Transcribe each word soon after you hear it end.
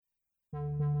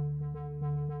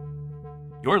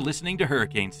You're listening to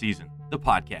Hurricane Season, the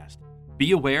podcast.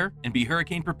 Be aware and be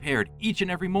hurricane prepared each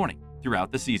and every morning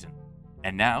throughout the season.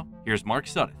 And now, here's Mark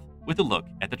Sudduth with a look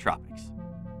at the tropics.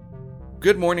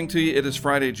 Good morning to you. It is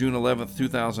Friday, June 11th,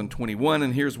 2021,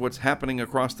 and here's what's happening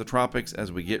across the tropics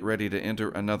as we get ready to enter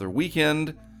another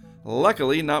weekend.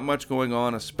 Luckily, not much going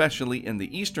on, especially in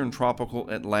the eastern tropical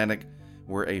Atlantic,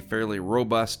 where a fairly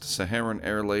robust Saharan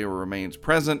air layer remains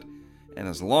present. And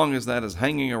as long as that is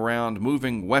hanging around,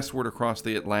 moving westward across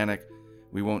the Atlantic,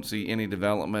 we won't see any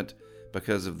development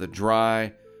because of the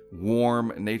dry,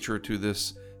 warm nature to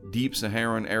this deep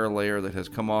Saharan air layer that has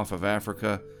come off of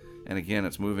Africa. And again,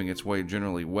 it's moving its way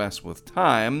generally west with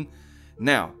time.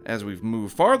 Now, as we've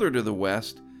moved farther to the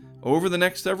west, over the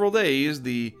next several days,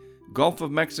 the Gulf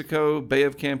of Mexico, Bay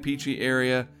of Campeche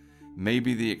area,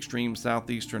 maybe the extreme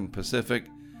southeastern Pacific,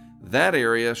 that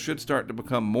area should start to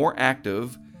become more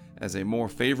active as a more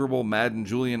favorable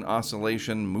Madden-Julian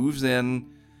oscillation moves in,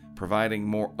 providing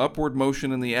more upward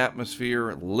motion in the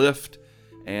atmosphere, lift,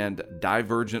 and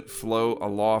divergent flow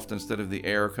aloft instead of the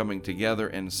air coming together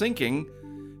and sinking.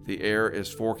 The air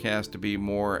is forecast to be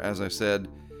more, as I said,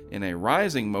 in a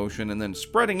rising motion and then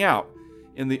spreading out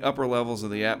in the upper levels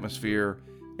of the atmosphere,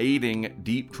 aiding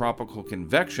deep tropical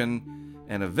convection.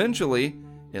 And eventually,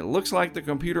 it looks like the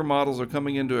computer models are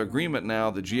coming into agreement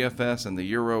now, the GFS and the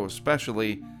Euro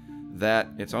especially, that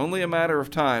it's only a matter of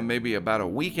time, maybe about a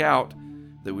week out,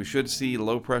 that we should see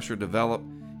low pressure develop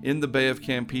in the Bay of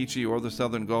Campeche or the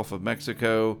southern Gulf of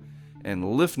Mexico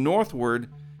and lift northward,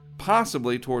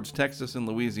 possibly towards Texas and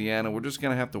Louisiana. We're just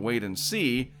going to have to wait and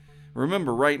see.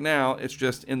 Remember, right now, it's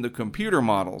just in the computer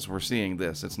models we're seeing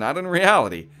this. It's not in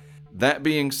reality. That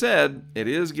being said, it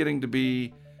is getting to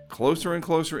be closer and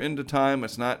closer into time.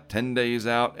 It's not 10 days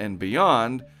out and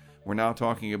beyond. We're now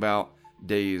talking about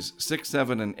days 6,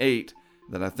 7, and 8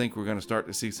 that I think we're going to start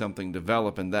to see something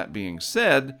develop. And that being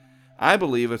said, I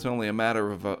believe it's only a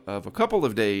matter of a couple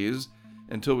of days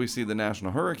until we see the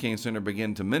National Hurricane Center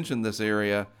begin to mention this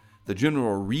area, the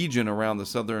general region around the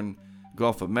southern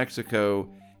Gulf of Mexico,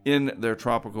 in their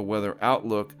tropical weather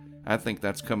outlook. I think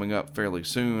that's coming up fairly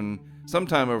soon,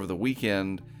 sometime over the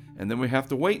weekend. And then we have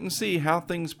to wait and see how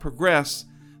things progress.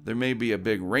 There may be a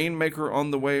big rainmaker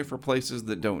on the way for places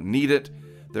that don't need it.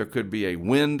 There could be a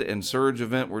wind and surge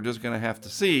event. We're just going to have to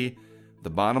see. The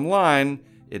bottom line,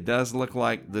 it does look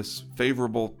like this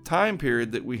favorable time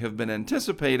period that we have been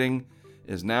anticipating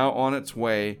is now on its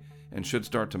way and should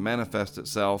start to manifest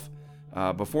itself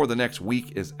before the next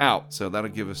week is out. So that'll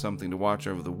give us something to watch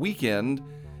over the weekend,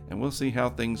 and we'll see how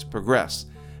things progress.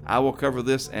 I will cover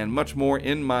this and much more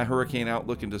in my Hurricane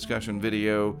Outlook and Discussion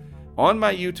video on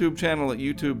my YouTube channel at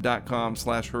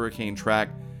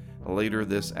youtube.com/hurricanetrack later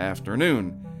this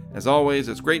afternoon. As always,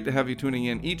 it's great to have you tuning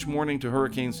in each morning to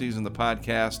Hurricane Season, the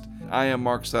podcast. I am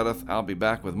Mark Sudduth. I'll be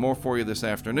back with more for you this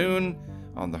afternoon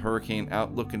on the Hurricane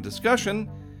Outlook and Discussion,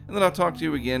 and then I'll talk to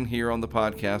you again here on the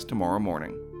podcast tomorrow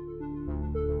morning.